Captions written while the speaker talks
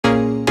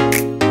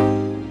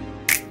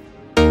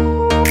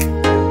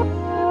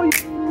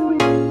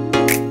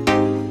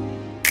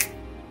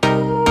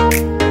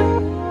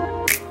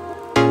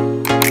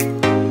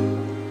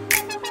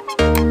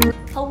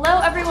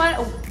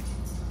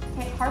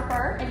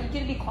you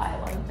get to be quiet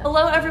one.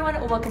 Hello everyone,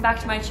 and welcome back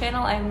to my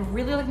channel. I'm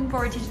really looking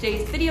forward to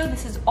today's video.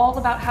 This is all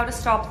about how to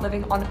stop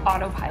living on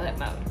autopilot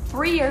mode.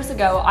 3 years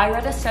ago, I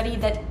read a study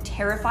that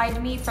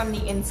terrified me from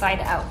the inside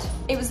out.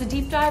 It was a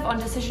deep dive on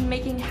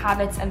decision-making,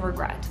 habits, and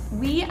regret.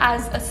 We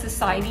as a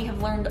society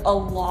have learned a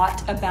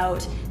lot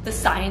about the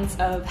science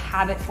of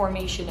habit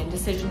formation and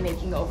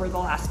decision-making over the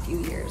last few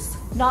years.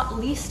 Not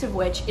least of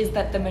which is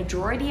that the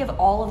majority of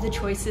all of the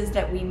choices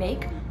that we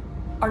make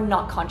are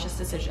not conscious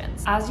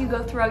decisions. As you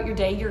go throughout your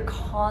day, you're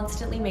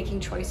constantly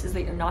making choices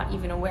that you're not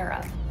even aware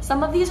of.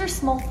 Some of these are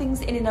small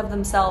things in and of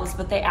themselves,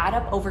 but they add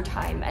up over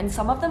time, and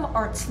some of them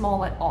aren't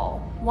small at all.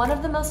 One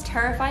of the most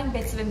terrifying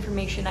bits of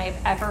information I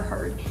have ever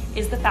heard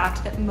is the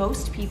fact that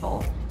most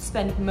people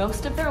spend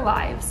most of their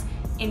lives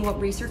in what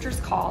researchers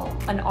call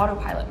an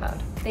autopilot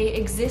mode. They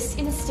exist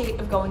in a state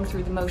of going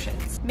through the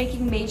motions,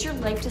 making major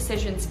life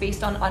decisions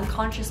based on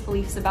unconscious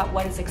beliefs about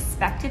what is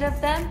expected of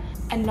them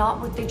and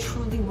not what they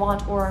truly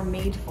want or are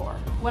made for.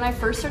 When I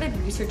first started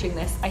researching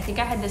this, I think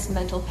I had this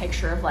mental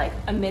picture of like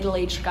a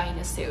middle-aged guy in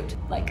a suit,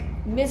 like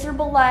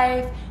miserable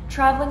life,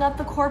 traveling up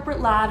the corporate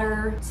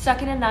ladder,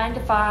 stuck in a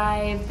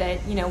 9-to-5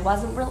 that, you know,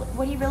 wasn't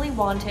what he really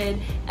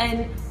wanted.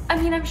 And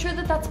I mean, I'm sure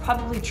that that's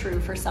probably true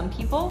for some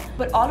people,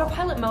 but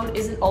autopilot mode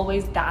isn't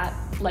always that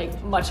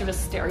like much of a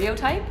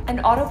stereotype. And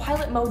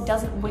autopilot mode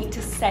doesn't wait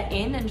to set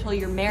in until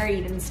you're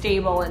married and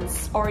stable and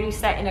already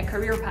set in a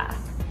career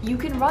path. You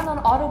can run on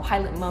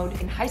autopilot mode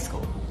in high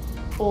school,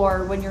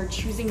 or when you're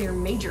choosing your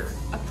major,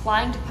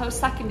 applying to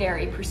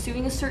post-secondary,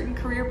 pursuing a certain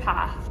career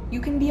path. You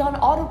can be on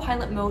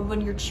autopilot mode when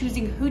you're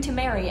choosing who to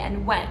marry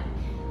and when.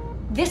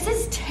 This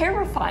is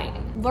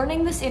terrifying.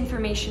 Learning this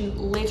information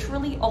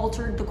literally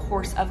altered the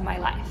course of my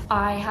life.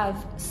 I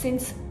have,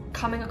 since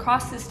coming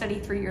across this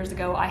study 3 years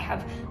ago, I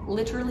have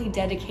literally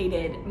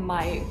dedicated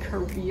my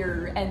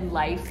career and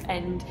life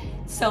and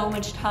so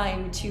much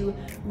time to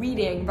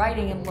reading,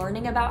 writing, and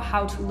learning about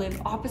how to live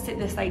opposite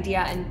this idea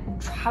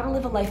and how to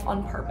live a life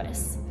on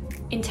purpose.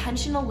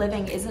 Intentional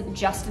living isn't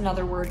just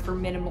another word for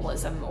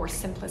minimalism or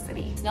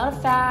simplicity. It's not a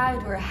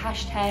fad or a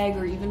hashtag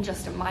or even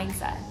just a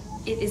mindset.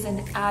 It is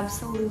an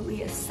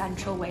absolutely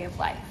essential way of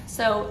life.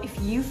 So if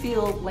you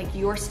feel like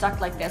you're stuck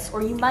like this,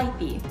 or you might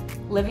be,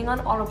 living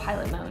on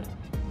autopilot mode,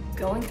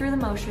 going through the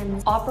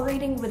motions,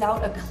 operating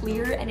without a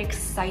clear and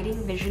exciting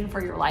vision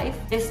for your life,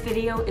 this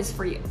video is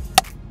for you.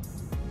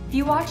 If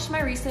you watched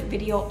my recent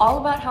video all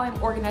about how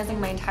I'm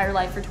organizing my entire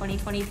life for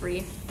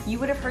 2023, you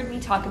would have heard me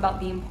talk about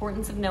the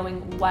importance of knowing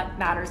what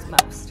matters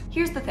most.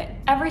 Here's the thing,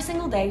 every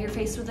single day you're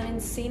faced with an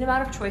insane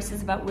amount of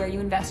choices about where you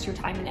invest your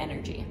time and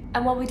energy.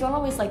 And while we don't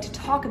always like to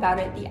talk about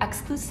it, the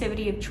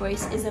exclusivity of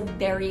choice is a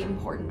very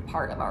important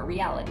part of our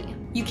reality.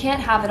 You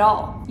can't have it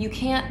all. You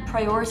can't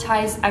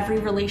prioritize every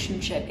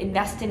relationship,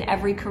 invest in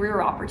every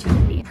career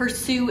opportunity,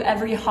 pursue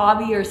every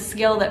hobby or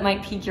skill that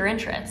might pique your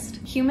interest.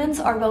 Humans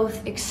are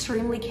both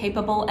extremely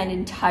capable and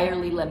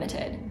entirely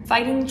limited.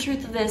 Fighting the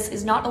truth of this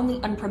is not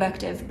only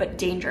unproductive, but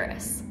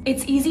dangerous.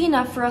 It's easy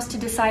enough for us to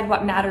decide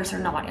what matters or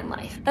not in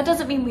life. That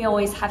doesn't mean we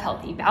always have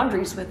healthy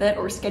boundaries with it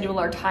or schedule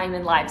our time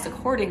and lives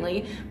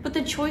accordingly, but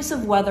the choice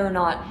of whether or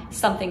not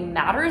something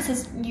matters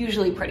is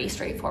usually pretty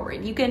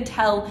straightforward. You can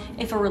tell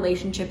if a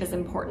relationship is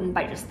important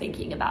by just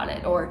thinking about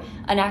it, or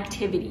an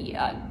activity,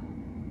 a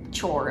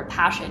chore, a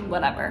passion,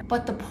 whatever.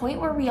 But the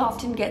point where we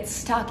often get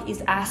stuck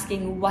is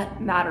asking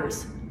what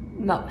matters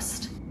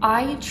most.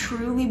 I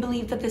truly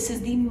believe that this is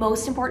the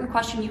most important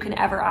question you can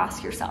ever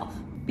ask yourself.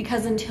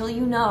 Because until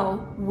you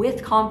know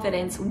with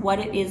confidence what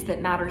it is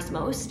that matters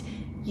most,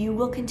 you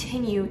will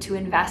continue to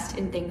invest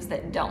in things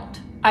that don't.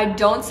 I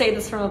don't say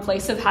this from a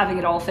place of having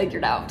it all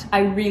figured out. I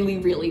really,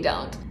 really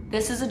don't.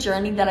 This is a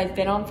journey that I've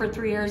been on for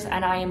 3 years,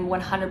 and I am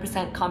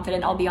 100%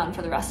 confident I'll be on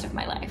for the rest of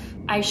my life.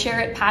 I share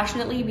it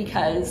passionately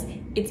because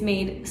it's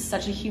made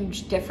such a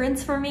huge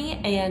difference for me,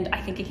 and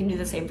I think it can do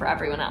the same for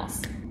everyone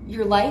else.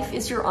 Your life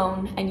is your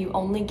own and you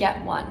only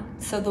get one,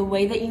 so the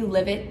way that you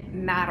live it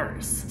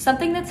matters.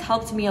 Something that's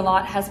helped me a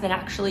lot has been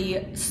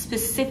actually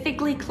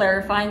specifically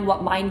clarifying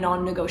what my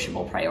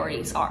non-negotiable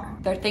priorities are.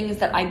 They're things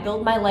that I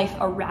build my life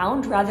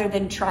around rather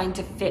than trying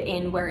to fit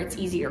in where it's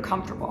easy or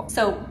comfortable.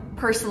 So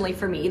personally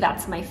for me,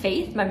 that's my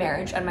faith, my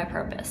marriage, and my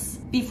purpose.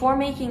 Before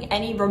making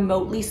any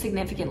remotely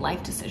significant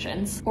life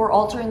decisions or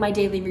altering my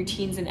daily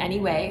routines in any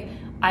way,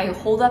 I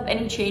hold up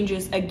any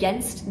changes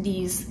against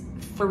these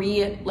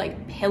 3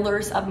 like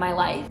pillars of my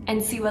life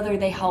and see whether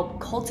they help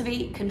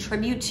cultivate,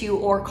 contribute to,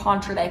 or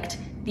contradict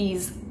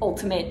these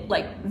ultimate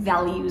like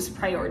values,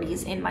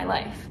 priorities in my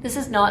life. This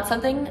is not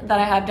something that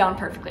I have down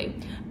perfectly,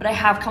 but I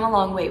have come a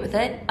long way with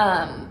it.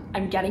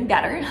 I'm getting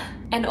better.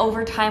 And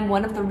over time,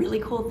 one of the really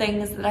cool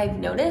things that I've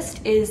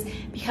noticed is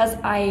because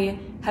I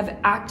have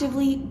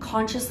actively,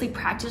 consciously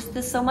practiced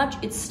this so much,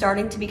 it's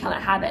starting to become a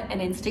habit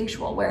and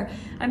instinctual, where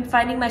I'm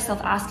finding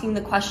myself asking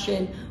the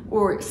question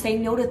or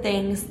saying no to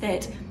things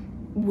that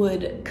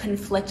would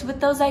conflict with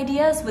those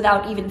ideas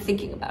without even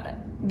thinking about it.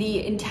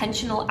 The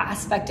intentional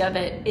aspect of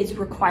it is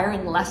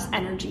requiring less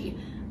energy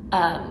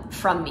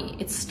from me.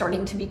 It's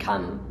starting to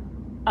become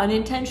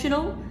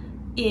unintentional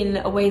in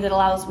a way that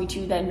allows me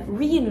to then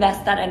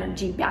reinvest that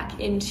energy back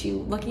into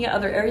looking at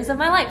other areas of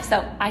my life.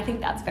 So I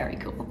think that's very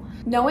cool.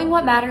 Knowing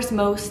what matters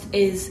most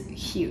is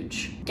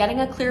huge.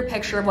 Getting a clear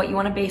picture of what you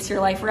want to base your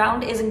life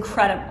around is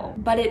incredible,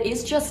 but it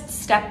is just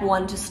step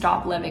one to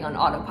stop living on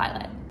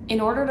autopilot.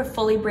 In order to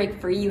fully break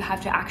free, you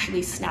have to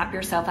actually snap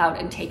yourself out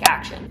and take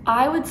action.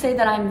 I would say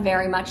that I'm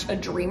very much a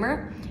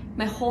dreamer.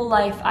 My whole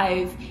life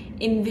I've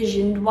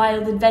envisioned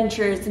wild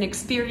adventures and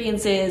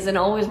experiences and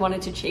always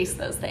wanted to chase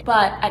those things.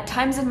 But at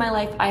times in my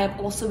life, I have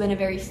also been a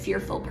very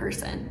fearful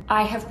person.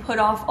 I have put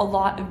off a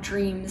lot of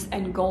dreams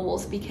and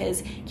goals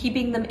because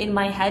keeping them in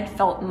my head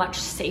felt much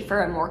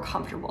safer and more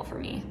comfortable for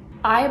me.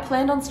 I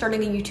planned on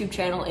starting a YouTube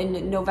channel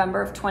in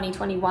November of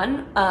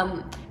 2021,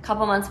 a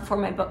couple months before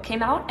my book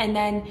came out, and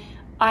then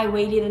I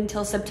waited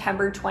until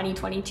September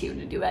 2022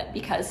 to do it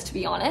because, to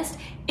be honest,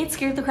 it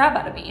scared the crap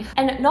out of me.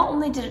 And not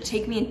only did it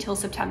take me until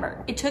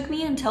September, it took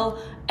me until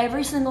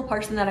every single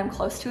person that I'm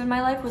close to in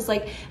my life was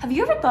like, have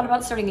you ever thought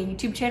about starting a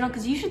YouTube channel?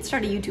 Because you should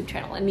start a YouTube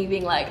channel. And me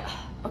being like,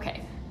 oh,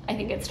 okay, I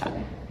think it's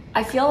time.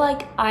 I feel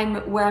like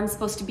I'm where I'm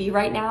supposed to be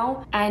right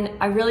now, and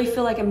I really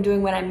feel like I'm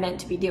doing what I'm meant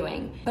to be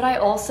doing. But I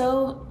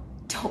also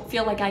don't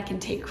feel like I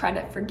can take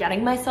credit for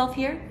getting myself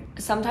here.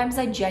 Sometimes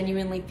I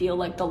genuinely feel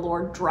like the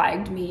Lord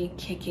dragged me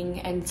kicking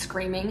and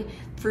screaming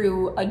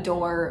through a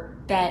door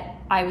that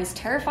I was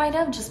terrified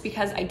of just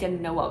because I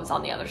didn't know what was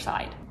on the other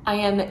side. I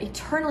am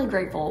eternally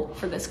grateful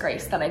for this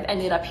grace that I've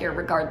ended up here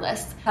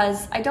regardless,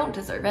 because I don't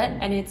deserve it,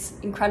 and it's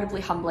incredibly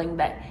humbling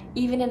that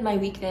even in my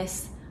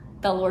weakness,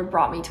 the Lord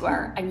brought me to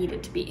where I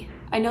needed to be.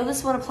 I know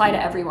this won't apply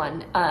to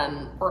everyone.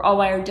 We're all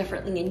wired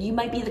differently, and you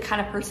might be the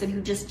kind of person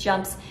who just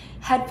jumps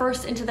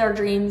headfirst into their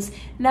dreams,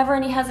 never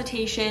any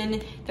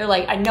hesitation. They're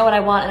like, I know what I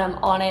want and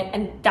I'm on it,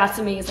 and that's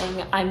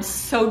amazing. I'm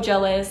so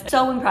jealous,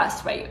 so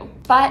impressed by you.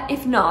 But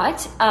if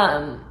not,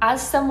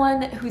 as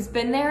someone who's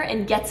been there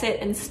and gets it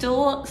and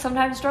still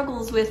sometimes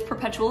struggles with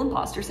perpetual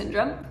imposter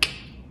syndrome,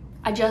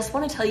 I just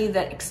want to tell you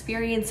that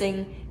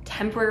experiencing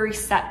temporary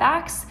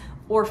setbacks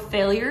or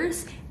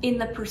failures in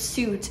the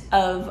pursuit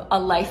of a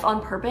life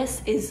on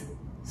purpose is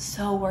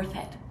so worth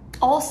it.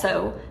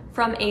 Also,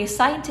 from a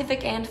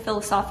scientific and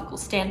philosophical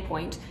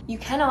standpoint, you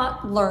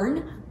cannot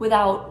learn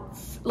without,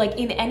 like,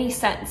 in any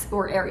sense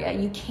or area,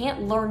 you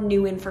can't learn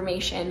new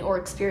information or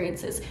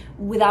experiences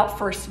without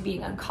first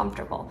being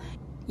uncomfortable.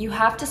 You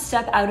have to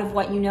step out of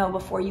what you know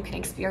before you can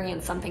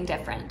experience something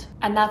different.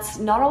 And that's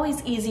not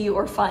always easy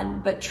or fun,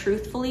 but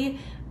truthfully,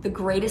 the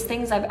greatest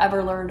things I've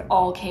ever learned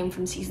all came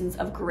from seasons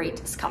of great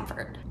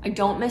discomfort. I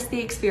don't miss the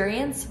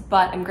experience,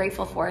 but I'm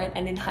grateful for it,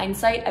 and in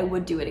hindsight, I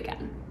would do it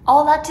again.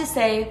 All that to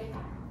say,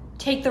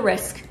 take the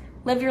risk,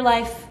 live your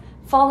life,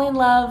 fall in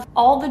love,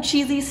 all the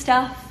cheesy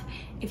stuff.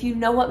 If you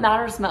know what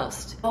matters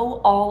most,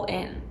 go all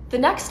in. The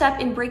next step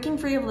in breaking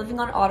free of living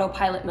on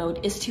autopilot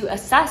mode is to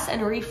assess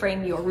and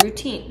reframe your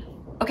routine.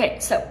 Okay,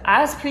 so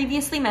as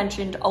previously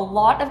mentioned, a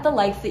lot of the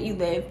life that you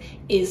live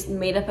is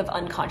made up of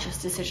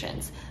unconscious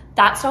decisions.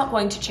 That's not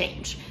going to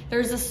change.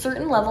 There's a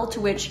certain level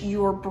to which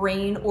your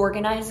brain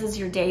organizes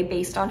your day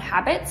based on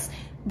habits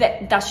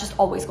that's just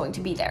always going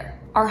to be there.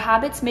 Our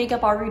habits make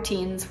up our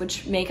routines,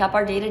 which make up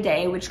our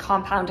day-to-day, which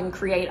compound and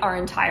create our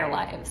entire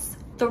lives.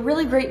 The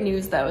really great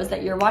news though is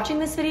that you're watching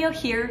this video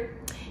here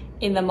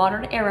in the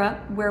modern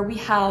era where we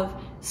have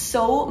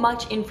so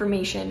much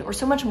information, or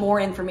so much more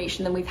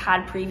information than we've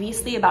had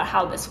previously about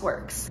how this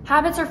works.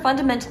 Habits are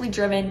fundamentally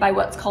driven by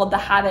what's called the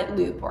habit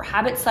loop or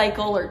habit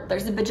cycle, or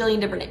there's a bajillion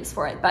different names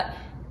for it, but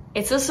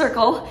it's a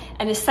circle,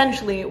 and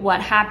essentially what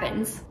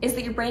happens is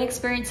that your brain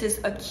experiences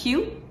a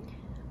cue,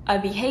 a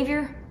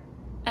behavior,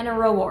 and a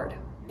reward.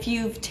 If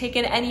you've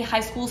taken any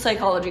high school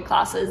psychology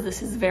classes,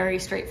 this is very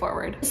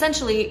straightforward.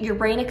 Essentially, your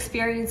brain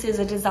experiences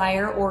a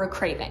desire or a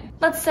craving.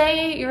 Let's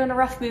say you're in a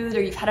rough mood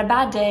or you've had a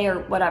bad day or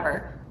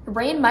whatever. Your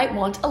brain might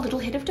want a little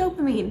hit of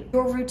dopamine.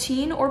 Your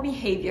routine or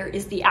behavior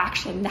is the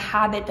action, the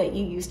habit that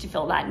you use to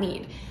fill that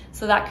need.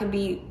 So that could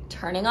be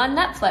turning on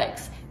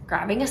Netflix,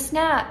 grabbing a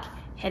snack,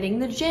 hitting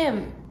the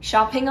gym,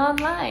 shopping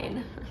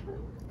online.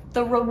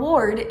 The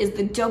reward is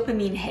the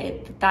dopamine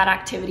hit that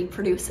activity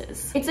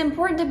produces. It's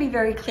important to be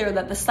very clear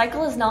that the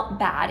cycle is not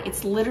bad,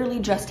 it's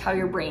literally just how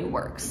your brain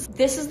works.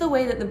 This is the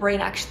way that the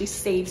brain actually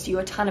saves you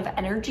a ton of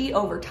energy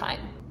over time.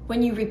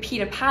 When you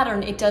repeat a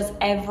pattern, it does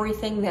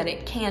everything that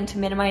it can to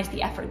minimize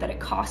the effort that it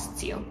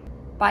costs you.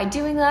 By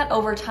doing that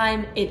over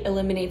time, it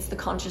eliminates the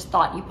conscious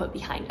thought you put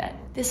behind it.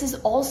 This is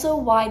also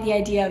why the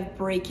idea of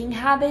breaking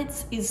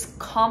habits is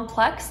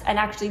complex and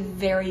actually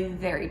very,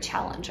 very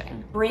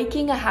challenging.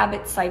 Breaking a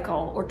habit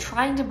cycle or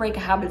trying to break a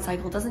habit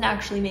cycle doesn't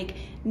actually make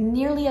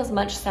nearly as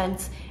much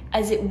sense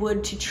as it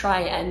would to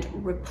try and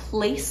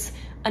replace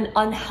an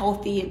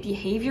unhealthy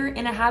behavior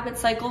in a habit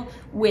cycle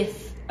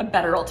with a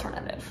better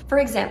alternative. For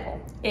example,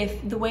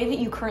 if the way that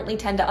you currently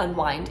tend to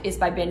unwind is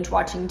by binge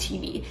watching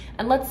TV,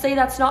 and let's say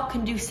that's not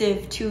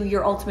conducive to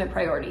your ultimate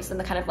priorities and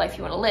the kind of life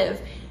you want to live,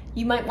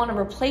 you might want to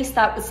replace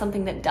that with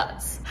something that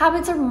does.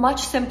 Habits are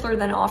much simpler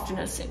than often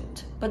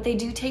assumed, but they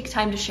do take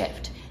time to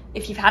shift.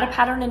 If you've had a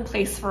pattern in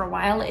place for a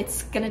while,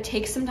 it's going to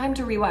take some time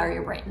to rewire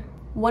your brain.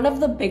 One of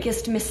the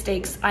biggest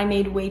mistakes I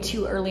made way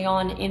too early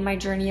on in my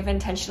journey of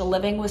intentional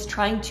living was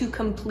trying to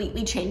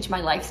completely change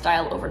my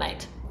lifestyle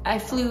overnight. I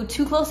flew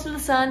too close to the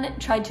sun,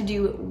 tried to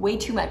do way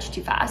too much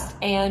too fast,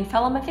 and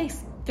fell on my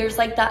face. There's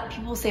like that,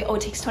 people say, oh,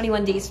 it takes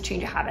 21 days to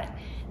change a habit.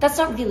 That's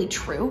not really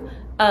true.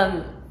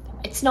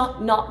 It's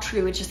not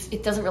true,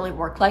 it doesn't really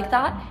work like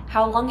that.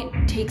 How long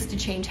it takes to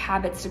change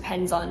habits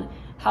depends on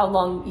how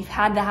long you've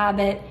had the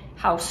habit,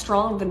 how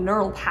strong the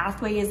neural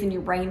pathway is in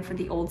your brain for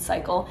the old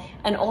cycle,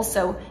 and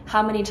also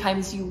how many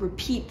times you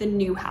repeat the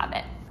new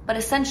habit. But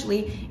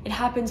essentially, it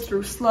happens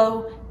through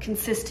slow,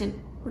 consistent,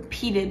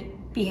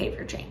 repeated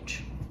behavior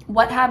change.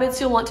 What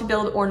habits you'll want to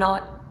build or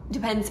not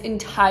depends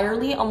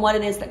entirely on what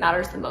it is that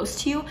matters the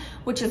most to you,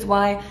 which is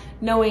why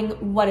knowing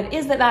what it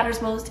is that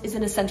matters most is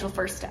an essential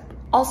first step.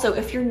 Also,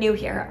 if you're new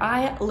here,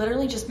 I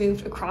literally just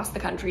moved across the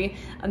country.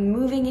 I'm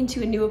moving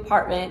into a new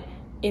apartment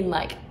in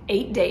like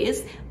 8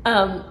 days,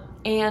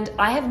 and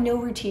I have no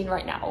routine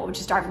right now,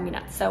 which is driving me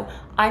nuts. So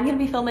I'm gonna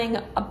be filming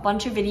a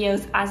bunch of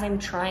videos as I'm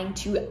trying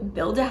to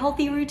build a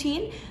healthy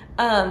routine,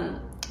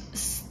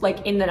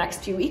 like in the next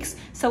few weeks.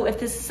 So if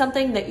this is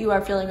something that you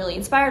are feeling really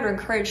inspired or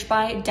encouraged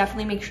by,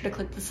 definitely make sure to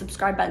click the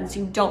subscribe button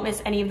so you don't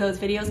miss any of those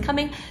videos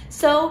coming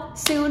so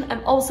soon.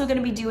 I'm also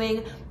gonna be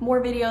doing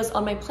more videos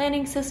on my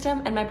planning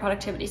system and my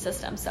productivity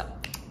system. So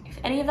if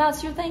any of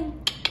that's your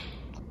thing,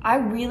 I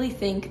really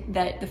think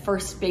that the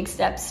first big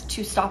steps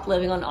to stop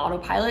living on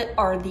autopilot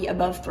are the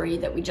above 3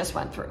 that we just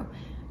went through.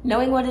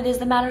 Knowing what it is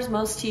that matters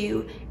most to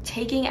you,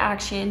 taking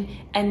action,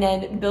 and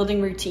then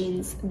building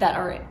routines that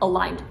are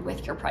aligned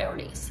with your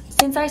priorities.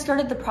 Since I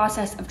started the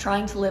process of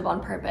trying to live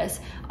on purpose,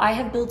 I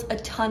have built a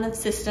ton of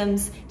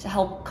systems to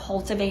help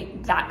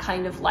cultivate that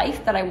kind of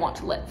life that I want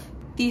to live.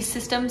 These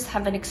systems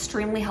have been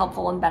extremely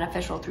helpful and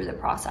beneficial through the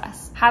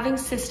process. Having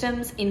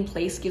systems in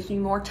place gives me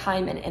more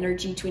time and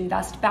energy to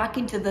invest back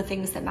into the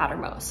things that matter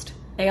most.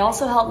 They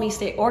also help me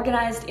stay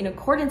organized in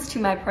accordance to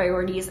my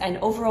priorities and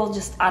overall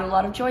just add a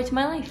lot of joy to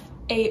my life.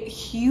 A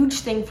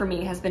huge thing for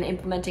me has been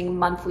implementing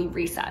monthly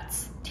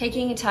resets.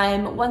 Taking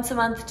time once a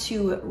month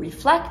to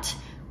reflect,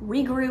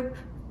 regroup,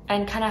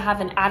 and kind of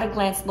have an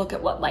at-a-glance look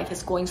at what life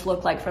is going to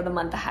look like for the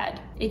month ahead.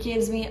 It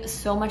gives me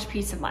so much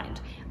peace of mind.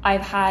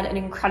 I've had an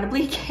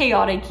incredibly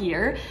chaotic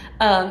year,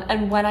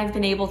 and when I've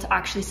been able to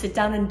actually sit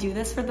down and do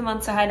this for the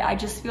months ahead, I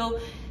just feel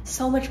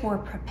so much more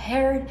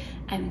prepared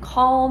and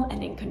calm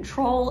and in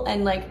control,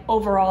 and like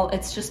overall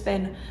it's just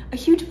been a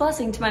huge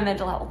blessing to my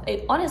mental health.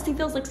 It honestly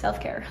feels like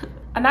self-care.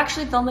 I'm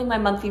actually filming my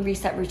monthly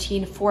reset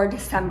routine for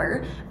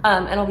December,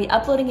 and I'll be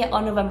uploading it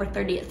on November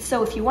 30th.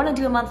 So if you want to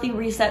do a monthly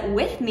reset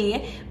with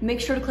me,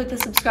 make sure to click the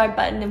subscribe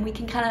button and we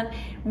can kind of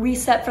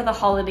reset for the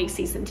holiday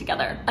season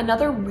together.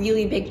 Another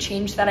really big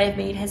change that I've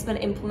made has been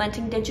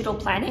implementing digital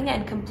planning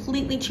and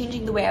completely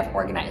changing the way I've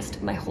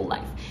organized my whole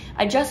life.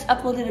 I just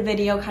uploaded a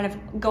video kind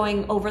of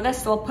going over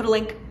this, so I'll put a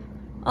link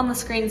on the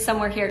screen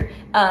somewhere here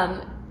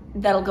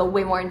that'll go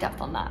way more in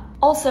depth on that.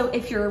 Also,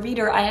 if you're a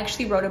reader, I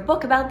actually wrote a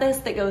book about this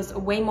that goes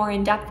way more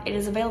in depth. It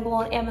is available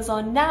on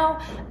Amazon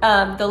now.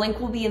 The link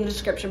will be in the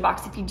description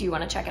box if you do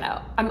want to check it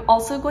out. I'm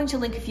also going to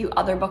link a few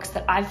other books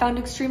that I've found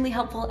extremely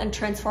helpful and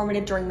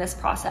transformative during this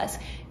process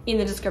in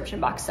the description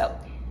box. So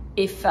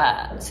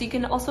so you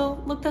can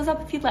also look those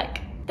up if you'd like.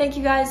 Thank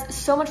you guys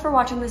so much for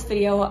watching this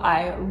video.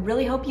 I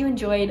really hope you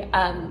enjoyed.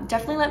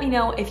 Definitely let me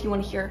know if you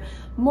want to hear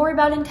more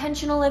about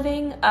intentional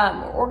living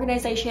or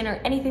organization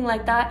or anything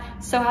like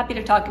that. So happy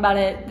to talk about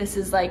it. This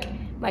is like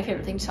my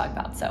favorite thing to talk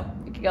about, so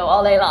we could go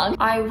all day long.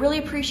 I really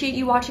appreciate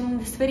you watching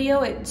this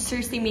video. It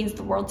seriously means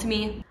the world to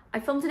me. I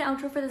filmed an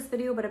outro for this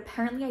video, but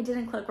apparently I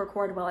didn't click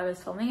record while I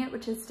was filming it,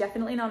 which is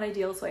definitely not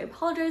ideal, so I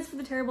apologize for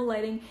the terrible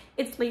lighting.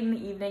 It's late in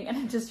the evening and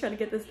I'm just trying to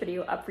get this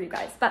video up for you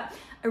guys. But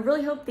I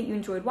really hope that you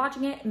enjoyed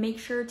watching it. Make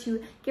sure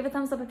to give a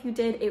thumbs up if you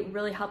did. It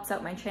really helps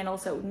out my channel,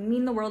 so it would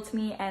mean the world to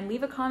me. And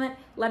leave a comment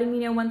letting me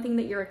know one thing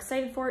that you're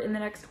excited for in the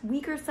next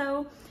week or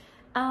so.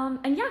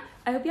 And yeah,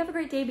 I hope you have a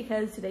great day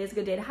because today is a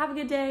good day to have a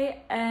good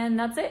day, and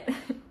that's it.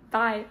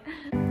 Bye.